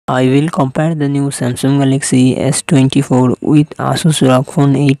I will compare the new Samsung Galaxy S24 with Asus ROG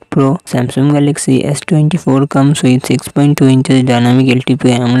Phone 8 Pro. Samsung Galaxy S24 comes with 6.2 inches dynamic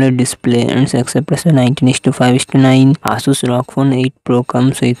LTP AMOLED display and success ratio 19:5:9. Asus ROG Phone 8 Pro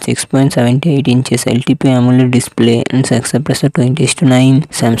comes with 6.78 inches LTP AMOLED display and success ratio 20:9.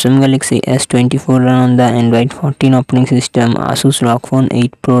 Samsung Galaxy S24 run on the Android 14 operating system. Asus ROG Phone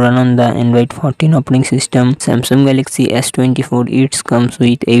 8 Pro run on the Android 14 operating system. Samsung Galaxy S24 it comes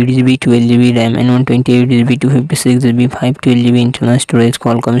with 8GB, 12GB RAM and 128GB, 256GB, 512GB internal storage.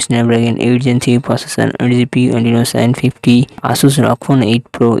 Qualcomm Snapdragon 8 Gen 3 processor, 8GB Adreno 750. Asus ROG Phone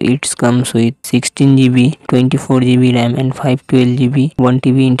 8 Pro it comes with 16GB, 24GB RAM and 512GB,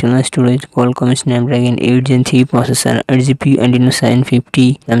 1TB internal storage. Qualcomm Snapdragon 8 Gen 3 processor, 8GB Adreno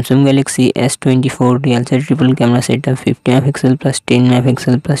 750. Samsung Galaxy S24 real set triple camera setup 50MP plus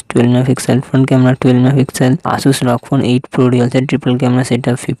 10MP plus 12MP front camera 12MP. Asus ROG Phone 8 Pro real set triple camera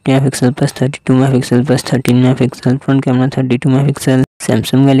setup 50MP plus 32MP plus 13MP front camera 32MP.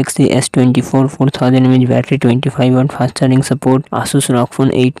 Samsung Galaxy S24 4000mAh battery, 25W fast charging support. Asus ROG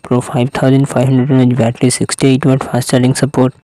Phone 8 Pro 5500mAh battery, 68W fast charging support.